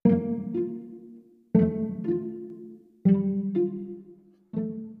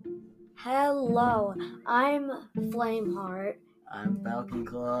Hello, I'm Flameheart. I'm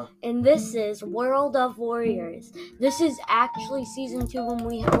Falconclaw. And this is World of Warriors. This is actually Season 2 when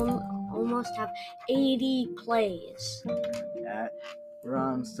we almost have 80 plays. We're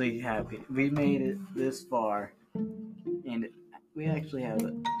honestly happy. We made it this far. And we actually have 2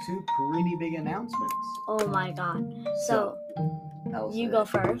 pretty big announcements. Oh my god. So you go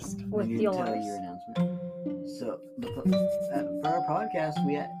first with yours. Tell your announcement. So, for our podcast,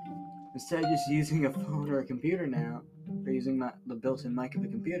 we instead of just using a phone or a computer now, or using the built-in mic of the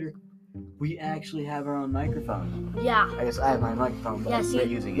computer, we actually have our own microphone. Yeah. I guess I have my microphone, but we're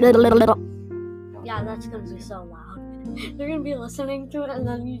using it. Yeah, that's going to be so loud. They're going to be listening to it, and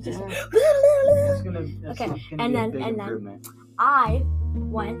then you just... And then I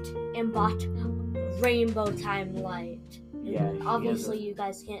went and bought Rainbow Time Light. Yeah. Obviously, you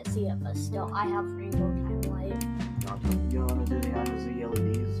guys can't see it, but still, I have Rainbow Time Light. You want to do the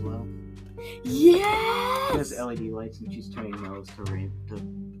LEDs as well? Yes! She has LED lights, and she's turning those to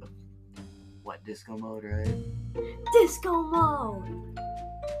disco mode, right? Disco mode!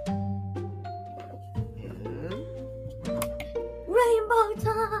 Yeah. Rainbow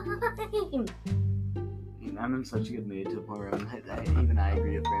Time! I'm in such a good mood to the point where even I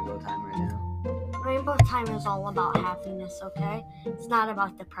agree with Rainbow Time right now. Rainbow Time is all about happiness, okay? It's not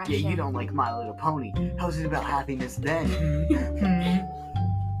about depression. Yeah, you don't like My Little Pony. How's it about happiness then?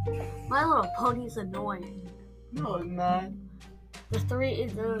 My Little Pony's annoying. No, it's not.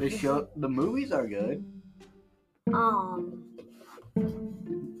 The movies are good.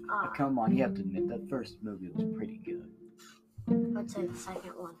 Come on, you have to admit that first movie was pretty good. I'd say the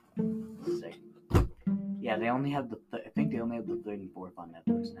second one. Yeah, they only have I think they only have the 3rd and 4th on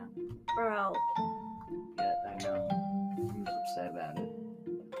Netflix now. Bro. Yeah, I know. I'm just upset about it.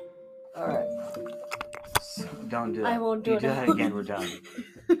 Alright. So, don't do it. I won't do it. If you do that again, we're done.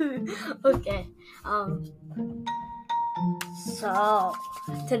 Okay. So,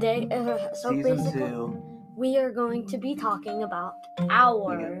 today, Season 2. We are going to be talking about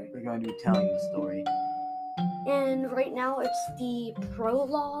our... We're going to be telling the story. And right now it's the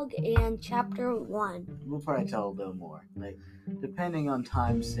prologue and chapter 1. We'll probably tell a little more. Depending on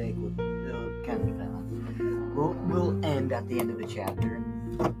time's sake, it'll kind of be done. We'll end at the end of the chapter.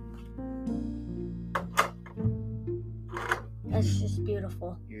 That's just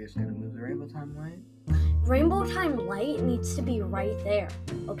beautiful. You're just gonna move the Rainbow Time Light? Rainbow Time Light needs to be right there,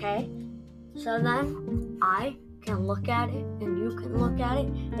 okay? So then I can look at it and you can look at it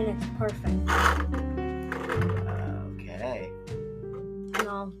and it's perfect. Okay.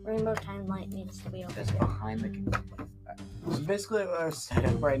 No, Rainbow Time Light needs to be over That's there. behind the computer. So basically our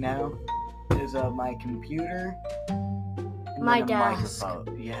setup right now is my computer and my then a desk.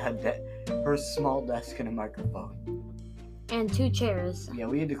 microphone. Yeah, her small desk and a microphone. And 2 chairs. Yeah,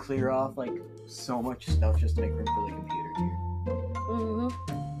 we had to clear off so much stuff just to make room for the computer here.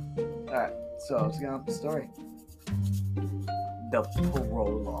 Mm-hmm. Alright, so let's get on with the story. The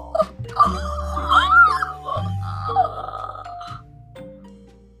prologue.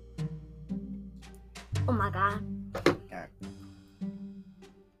 Oh my god.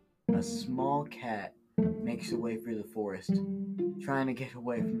 A small cat makes her way through the forest, trying to get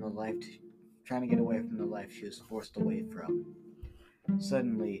away from the life she was forced away from.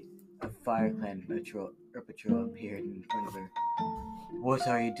 Suddenly, a Fire Clan patrol appeared in front of her. What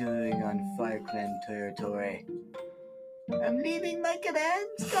are you doing on Fire Clan territory? I'm leaving my command,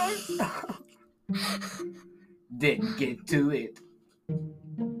 Starstar. Then get to it.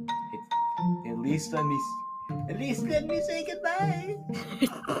 At least let me say goodbye.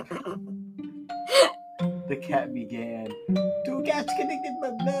 The cat began. 2 cats connected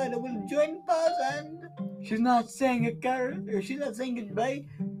by blood. I will join paws and... She's not saying a curse, or she's not saying goodbye.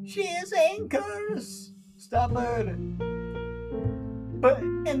 She is saying curse. Stop her. But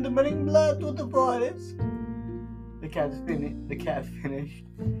and to bring blood to the forest. The cat finished.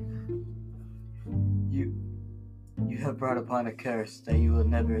 You have brought upon a curse that you will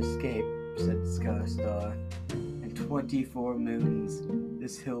never escape, said Starstar. In 24 moons,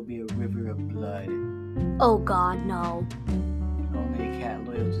 this hill will be a river of blood. Oh god, no. Only a cat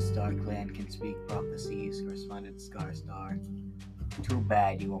loyal to Star Clan can speak prophecies, responded Starstar. Too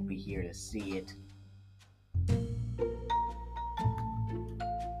bad you won't be here to see it.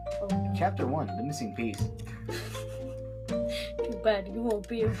 Oh, no. Chapter 1, The Missing Piece. Too bad you won't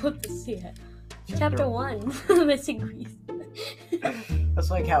be able to see it. Chapter 1, The Missing Piece. That's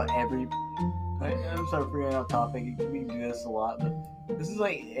how I'm sorry for getting off topic. We do this a lot, but this is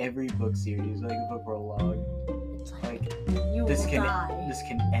every book series, a book prologue. It's This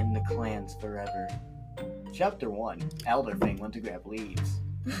can end the clans forever. Chapter 1, Elderfang went to grab leaves.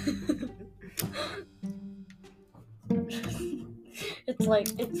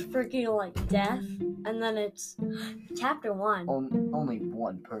 It's freaking like death, and then it's chapter 1. Only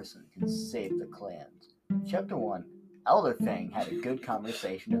one person can save the clans. Chapter 1. Elder Fang had a good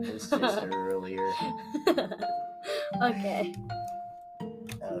conversation with his sister earlier. Okay.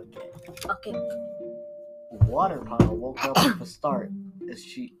 Waterpaw woke up with a start as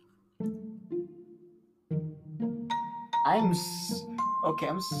she... I'm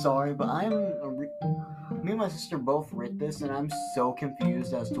sorry, but me and my sister both read this, and I'm so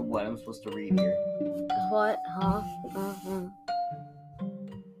confused as to what I'm supposed to read here. What? Huh?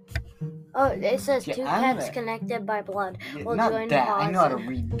 Oh, it says two cats connected by blood. Will not that. I know how to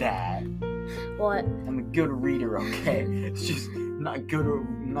read that. What? I'm a good reader, okay? It's just not a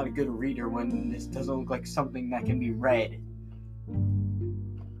good reader when this doesn't look like something that can be read.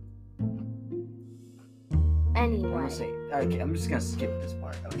 Anyway. I'm just gonna skip this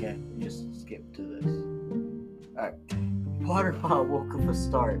part, okay? Just skip to this. Alright. Waterpaw woke up a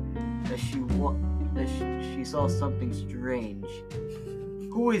start as she saw something strange.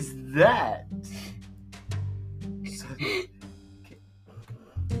 Who is that? Just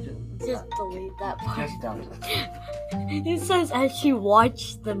delete that part. Just down. It says as she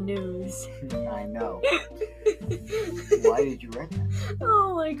watched the news. I know. Why did you write that?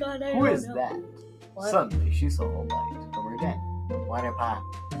 Oh my god, I Who don't is know. that? What? Suddenly, she saw a light over again. Waterpaw,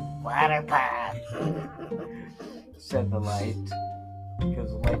 said the light, because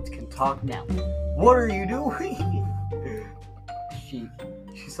the lights can talk now. What are you doing? She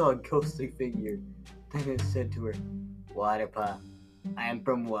saw a ghostly figure. Then it said to her, Waterpaw, I am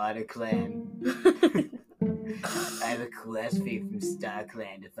from Water Clan. I have a quest for you from Star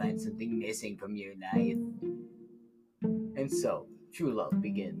Clan to find something missing from your life. And so, true love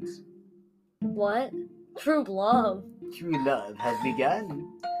begins. What? True love. True love has begun.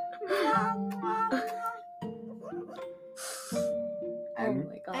 Oh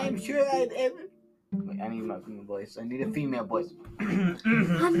my god. I'm sure I've ever... Wait, I need my female voice. I need a female voice. I'm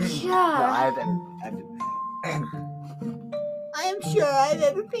sure. No, I am sure I've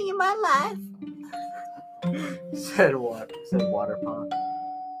everything in my life. said Waterpaw.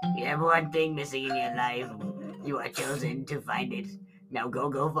 You have one thing missing in your life. You are chosen to find it. Now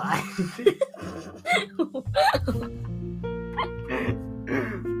go find it.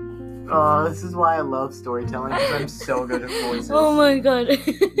 Oh, this is why I love storytelling, because I'm so good at voices. Oh my god.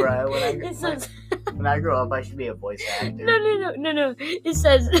 Bruh, when I grow up, I should be a voice actor. No. It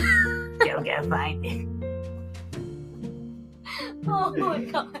says... Go find it. Oh my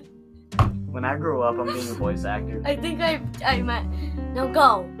god. When I grow up, I'm being a voice actor. I think I meant... Now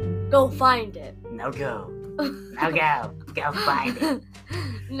go. Go find it. Now go. Now go. Go find it.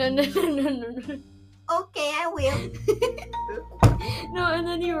 No. Okay, I will. No, and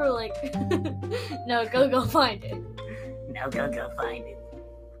then you were like... No, go find it. Now go find it.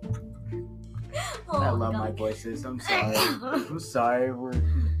 Oh I love my voices. I'm sorry. I'm sorry. I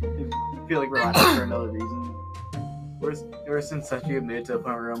feel like we're laughing for another reason. We're in such a good mood to the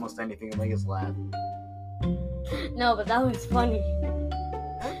point where almost anything will make us laugh. No, but that was funny.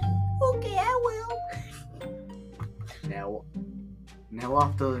 Okay, I will. Now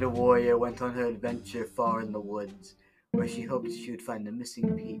off the little warrior went on her adventure far in the woods, where she hoped she would find the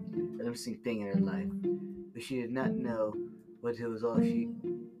missing thing in her life. But she did not know what it was all she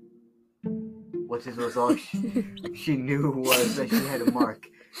knew was that she had a mark.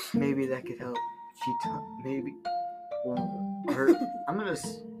 Maybe that could help. I'm gonna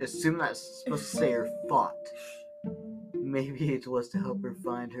assume that's supposed to say her thought. Maybe it was to help her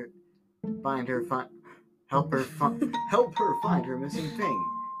find her missing thing.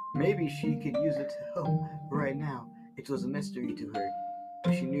 Maybe she could use it to help. But right now, it was a mystery to her.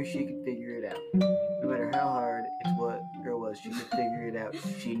 But she knew she could figure it out. No matter how hard it was, she could figure it out.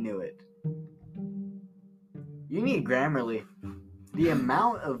 She knew it. You need Grammarly. The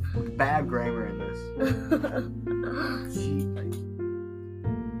amount of bad grammar in this.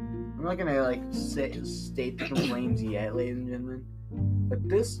 I'm not gonna state the complaints yet, ladies and gentlemen. But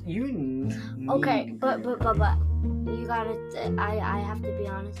this, you need. Okay, but you gotta. I have to be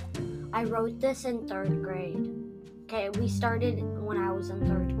honest. I wrote this in 3rd grade. Okay, we started when I was in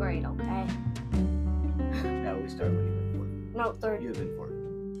 3rd grade. Okay. No, we started when you were in 4th. No, 3rd. You was in 4th.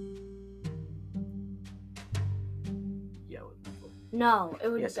 Yeah, it was in 4th. No, it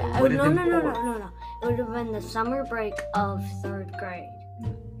would. Yes, No. It would have been the summer break of 3rd grade.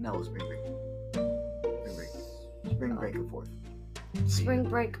 No, spring break. Spring break of 4th. Spring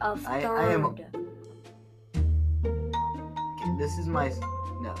break of 3rd. I am. Okay, this is my.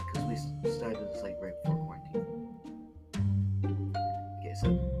 No, because we started this right before quarantine. Okay, so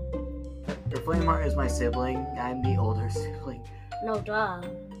Flameheart is my sibling. I'm the older sibling. No, duh.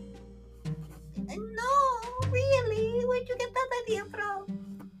 No, really? Where'd you get that idea from?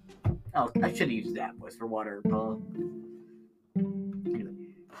 Oh, I should have used that voice for Water Paw.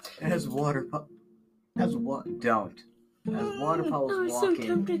 Anyway, as Water Paw was walking,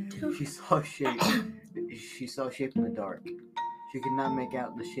 So she saw a shape. She saw a shape in the dark. She could not make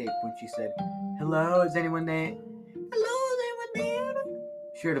out the shape when she said, "Hello, is anyone there? Hello, is anyone there?"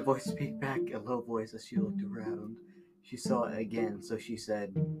 She heard a voice speak back, a low voice, as she looked around. She saw it again, so she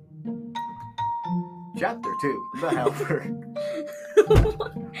said, "Chapter 2, The Helper."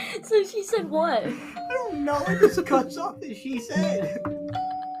 So she said what? I don't know, it just cuts off as she said.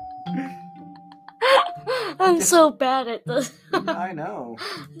 I'm so bad at this. I know.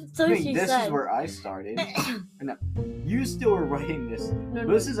 So Wait, she this said. is where I started. No, you still were writing this. No,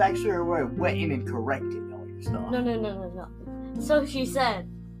 This is actually where I went in and corrected all your stuff. No. So she said,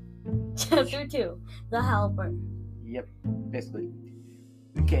 Chapter 2, The Helper. Yep, basically.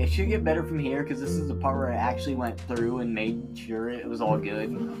 Okay, it should get better from here because this is the part where I actually went through and made sure it was all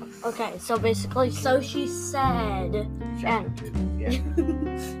good. Okay, so basically, so she said. Chapter 2, yeah.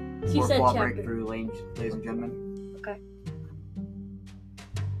 She said Fourth wall chapter. breakthrough, ladies and gentlemen. Okay.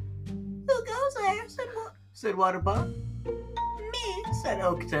 Who goes there? Said Waterbuck. Me, said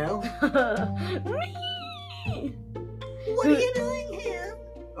Oaktail. Me! What are you doing here?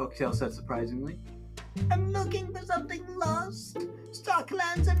 Oaktail said surprisingly. I'm looking for something lost.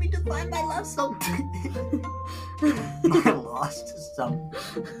 Starclan sent me to find my lost something. My lost something.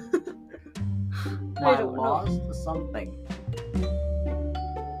 I don't know. Lost something.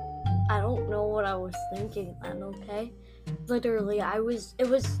 I don't know what I was thinking then, okay? Literally, it was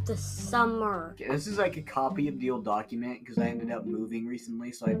the summer. Okay, this is like a copy of the old document because I ended up moving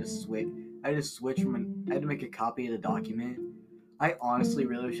recently, so I had to switch. I had to make a copy of the document. I honestly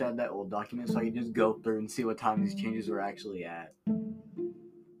really wish I had that old document so I could just go through and see what time these changes were actually at.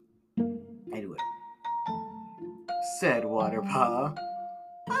 Anyway. Said Waterpaw.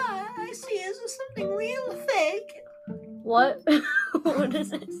 I see. Is this something real or fake? What? What is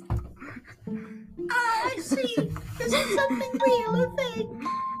this? I see. Is it something real or fake?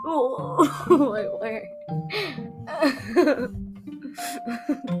 Oh, wait, where?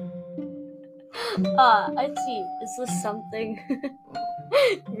 I see. Is this something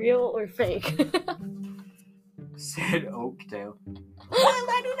real or fake? Said Oaktail. Well,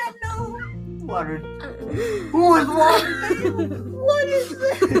 I do not know. Water. Who is Water? What is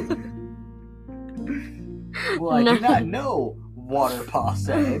this? Well, I do not know, Waterpaw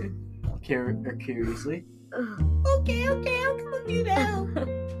said, curiously. Okay, I'll come with you now,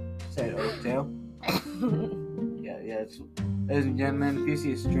 said Oaktail. Yeah, ladies and gentlemen, if you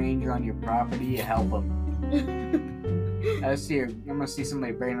see a stranger on your property, you help him. I'm gonna see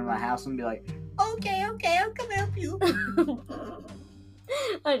somebody breaking into my house and be like, okay, I'll come help you.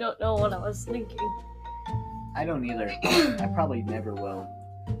 I don't know what I was thinking. I don't either. I probably never will.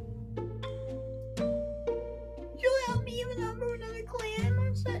 You help me even though we're another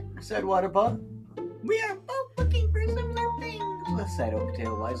clan, said Waterpaw. We are both looking for similar things, said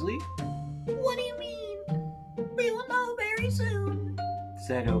Oaktail wisely. What do you mean? We will know very soon,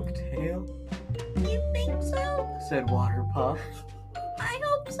 said Oaktail. You think so? Said Waterpaw. I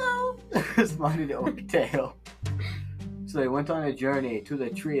hope so, responded Oaktail. So they went on a journey to the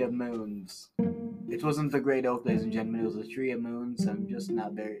Tree of Moons. It wasn't the Great Oak, ladies and gentlemen, it was the Tree of Moons.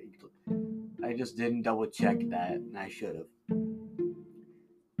 I just didn't double check that, and I should have.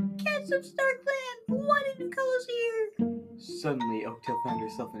 Cats of Starclan, why did you call us here? Suddenly, Oaktail found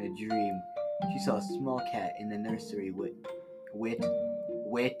herself in a dream. She saw a small cat in the nursery with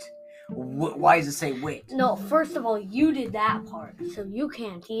why does it say wit? No, first of all, you did that part, so you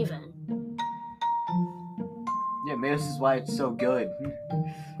can't even. Yeah, maybe this is why it's so good.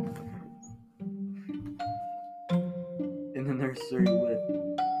 In the nursery with...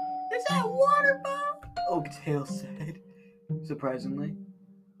 Is that Waterpaw? Oaktail said, surprisingly.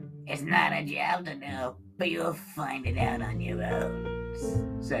 It's not a job to know, but you'll find it out on your own,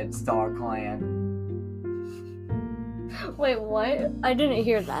 said StarClan. Wait, what? I didn't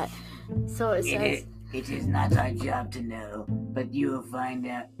hear that. So it says... It is not our job to know, but you will find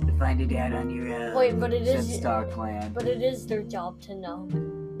it out on your own. Wait, but it is... said StarClan. But it is their job to know.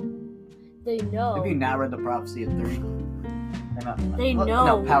 They know. Have you not read the Prophecy of 3? They know.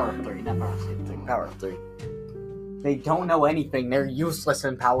 No, Power of 3, not Prophecy of 3. Power of 3. They don't know anything. They're useless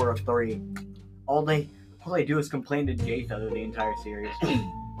in Power of 3. All they do is complain to Jay Feather the entire series.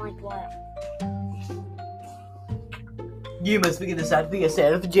 Like what? You must figure this out for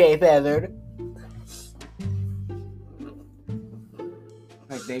yourself, Jay Feather.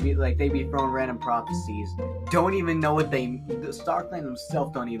 They be throwing random prophecies. Don't even know what the StarClan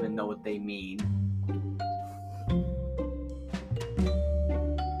themselves don't even know what they mean.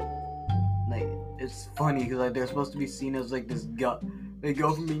 Like, it's funny because like they're supposed to be seen as like this god. They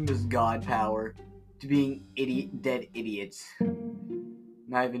go from being this god power to being dead idiots.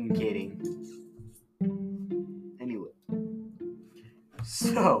 Not even kidding. Anyway,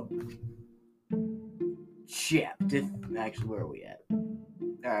 so chapter. Actually, where are we at?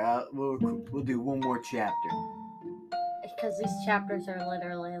 Alright, we'll do one more chapter. Because these chapters are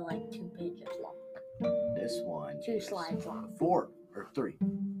literally like 2 pages long. This one 2 slides long. 4 or 3.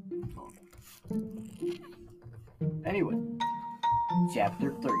 Anyway,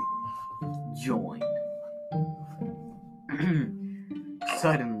 chapter 3. Join.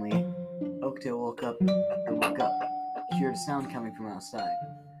 Suddenly, Oaktail woke up. She heard a sound coming from outside.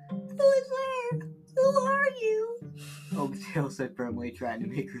 Who is there? Who are you? Oaktail said firmly, trying to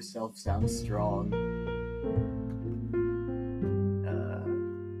make herself sound strong.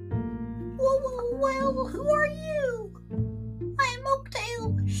 Well, who are you? I am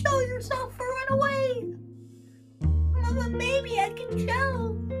Oaktail. Show yourself or run away. Maybe I can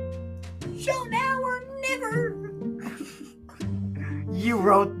show. Show now or never. You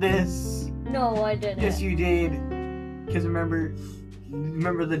wrote this. No, I didn't. Yes, you did. Because remember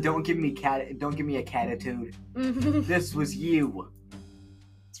the don't give me a catitude. This was you.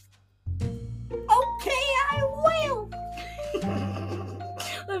 Okay, I will.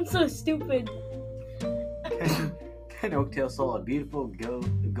 I'm so stupid. Then Oaktail saw a beautiful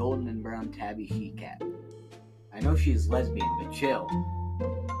golden and brown tabby she-cat. I know she's lesbian, but chill.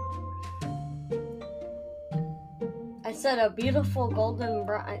 I said a beautiful golden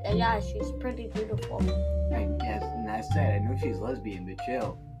brown. Yeah, she's pretty beautiful. I said I know she's lesbian, but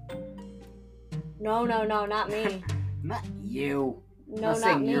chill. No, not me. Not you. No, I'm not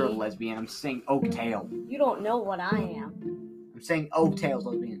saying me. you're a lesbian. I'm saying Oaktail. You don't know what I am. I'm saying Oaktail's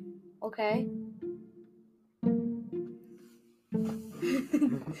lesbian. Okay.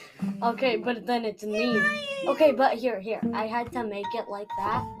 Okay, but then it's me. Okay, but here. I had to make it like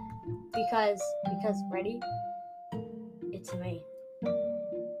that because ready? It's me.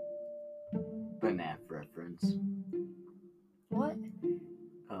 FNAF reference. What?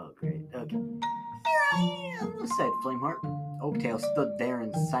 Oh, great. Okay. Here I am, said Flameheart. Oaktail stood there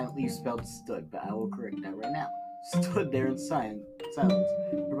and silently spelled stood, but I will correct that right now. Stood there in silence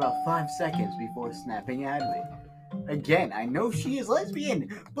for about 5 seconds before snapping at me. Again, I know she is lesbian,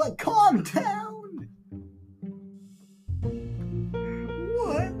 but calm down!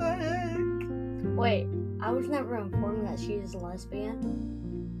 What the heck? Wait, I was never informed that she is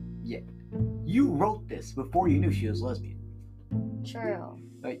lesbian. Yeah. You wrote this before you knew she was lesbian. True.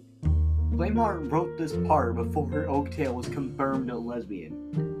 Flameheart wrote this part before her Oaktail was confirmed a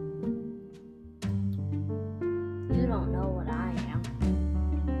lesbian. You don't know what I am.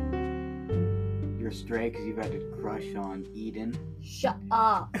 You're straight because you've had a crush on Eden. Shut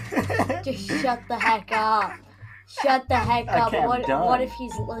up. Just shut the heck up. Shut the heck up. Okay, what if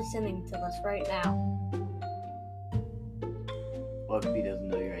he's listening to this right now? What if he doesn't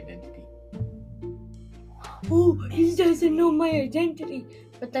know your identity? Oh, he doesn't know my identity.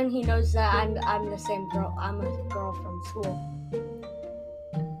 But then he knows that I'm the same girl. I'm a girl from school.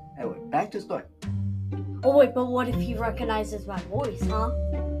 Anyway, back to the story. Oh wait, but what if he recognizes my voice, huh?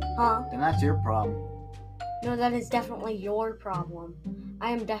 Then that's your problem. No, that is definitely your problem. I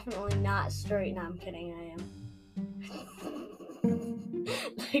am definitely not straight. No, I'm kidding, I am.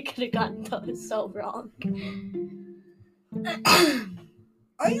 I could have gotten those so wrong.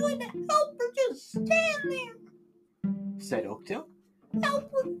 Are you going to help or just stand there? Said Oaktail.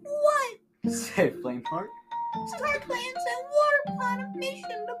 Help with what? Said Flameheart. StarClan sent Waterpot on a mission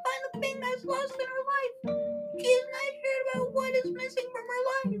to find the thing that's lost in her life. She is not sure about what is missing from her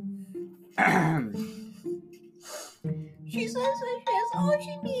life. She says that she has all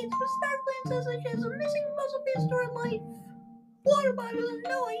she needs, but StarClan says that she has a missing puzzle piece to her life. Waterbot doesn't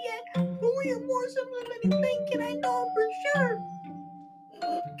know it yet, but we are more similar than you think, and I know it for sure.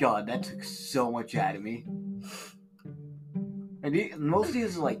 God, that took so much out of me. And most of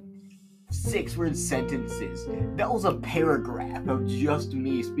these are like 6-word sentences. That was a paragraph of just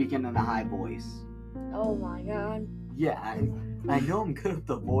me speaking in a high voice. Oh my god. Yeah, I know I'm good with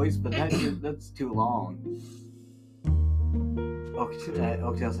the voice, but that's too long.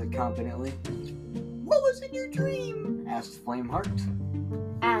 Oaktail said confidently. What was in your dream? Asked Flameheart.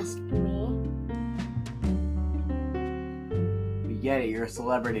 Ask me. You get it, you're a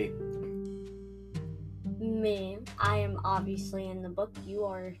celebrity. Me. I am obviously in the book. You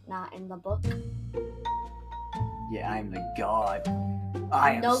are not in the book. Yeah, I'm the god.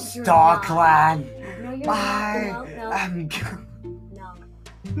 I am No, you're Star not. Clan. No, you're I not. No.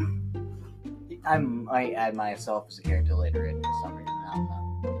 am. I add myself as a character later in for some reason. I don't know.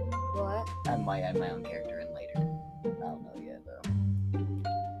 What? I might add my own character in later. I don't know yet though.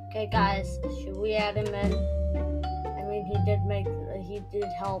 Okay, guys, should we add him in? I mean, he did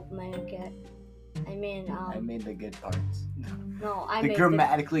help make it. I mean, I made the good parts. No, I The made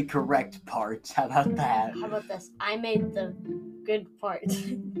grammatically correct parts. How about that? How about this? I made the good part.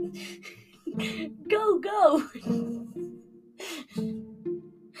 Go!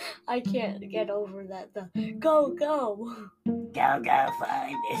 I can't get over that. The go! Go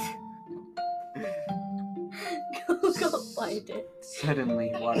find it. Go find it.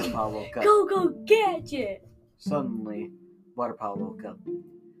 Suddenly, Waterpaw woke up. Go catch it. Suddenly, Waterpaw woke up.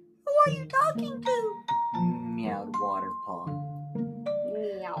 Who are you talking to? Meowed Waterpaw.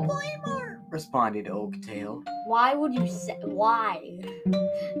 Meow. Flameheart, responded Oaktail. Why would you say why?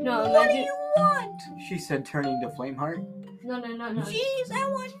 No, What do you want? She said, turning to Flameheart. No. Jeez, I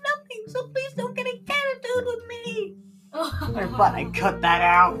want nothing, so please don't get an attitude with me. Oh. I thought I cut that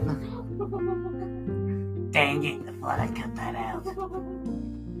out. Dang it, I thought I cut that out.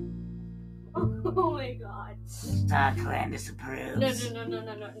 Oh my god. Star Clan disapproves. No.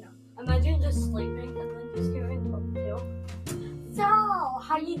 Imagine just sleeping and then just hearing Oaktail. So,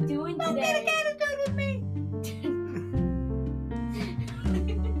 how you doing today? Don't get an attitude with me.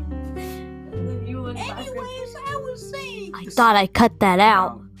 Anyways, I was saying. I thought I cut that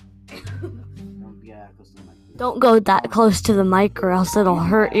out. Don't go that close to the mic or else it'll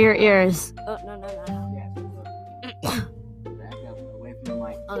hurt your ears. Oh, no. Back up, away from the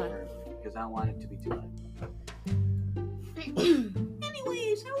mic. Okay. Because I don't want it to be too loud.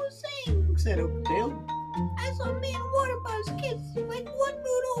 Anyways, I was saying, said Oaktail. I saw me and Waterpaw's kids like one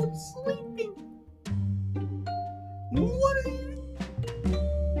moon old sleeping. What are you?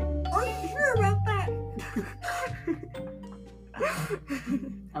 Are you sure about that?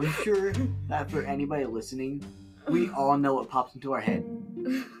 I'm sure that for anybody listening, we all know what pops into our head.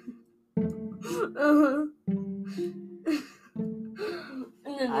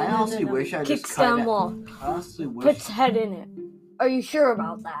 I honestly wish I just kicks cut down out. wall. I honestly wish. Puts head in it. Are you sure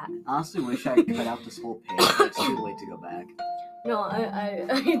about that? I honestly wish I cut out this whole page. But it's too late to go back. No, I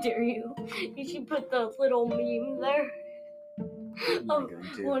dare you. You should put the little meme there. I'm not going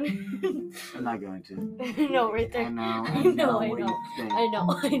to. I'm not going to. No, right there. I know. I know. What you think. I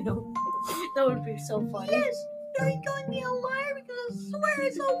know. That would be so funny. Yes, are you calling me a liar because I swear I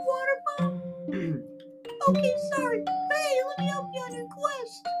saw Waterpaw? Okay, sorry. Hey, let me help you on your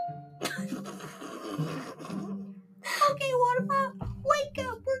quest. Okay, Waterpaw, wake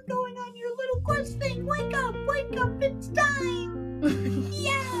up. We're going on your little quest thing. Wake up, it's time.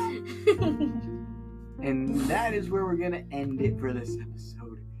 Yeah. And that is where we're going to end it for this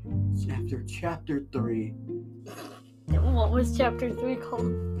episode. Chapter 3. What was chapter 3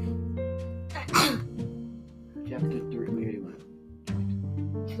 called? Chapter 3. We already went.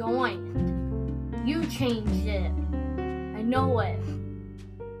 Joined. You changed it. I know it.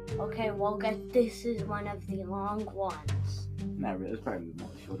 Okay, well, guys, this is one of the long ones. Not really. It's probably one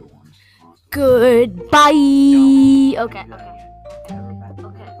of the shorter ones. Honestly. Goodbye. No. Okay.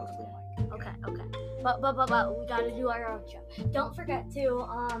 But we gotta do our outro. Don't forget to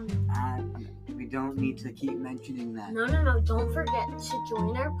we don't need to keep mentioning that. No. Don't forget to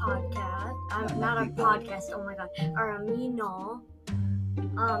join our podcast. Not our podcast. Oh my god. Our Amino.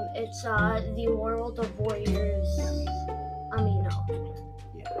 It's the World of Warriors. Amino.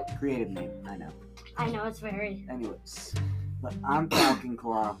 Yeah. Creative name. I know. It's very. Anyways, but I'm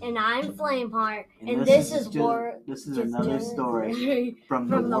Falconclaw. And I'm Flameheart. And this is another story from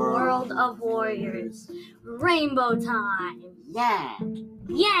the World of Warriors. Rainbow time. Yeah.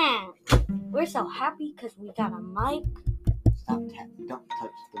 We're so happy because we got a mic. Stop tapping. Don't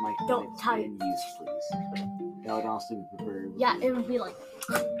touch the mic. Don't touch. In use, please. That would also be preferred. Yeah, it would be like.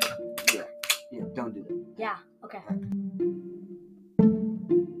 Yeah. Don't do that. Yeah. Okay.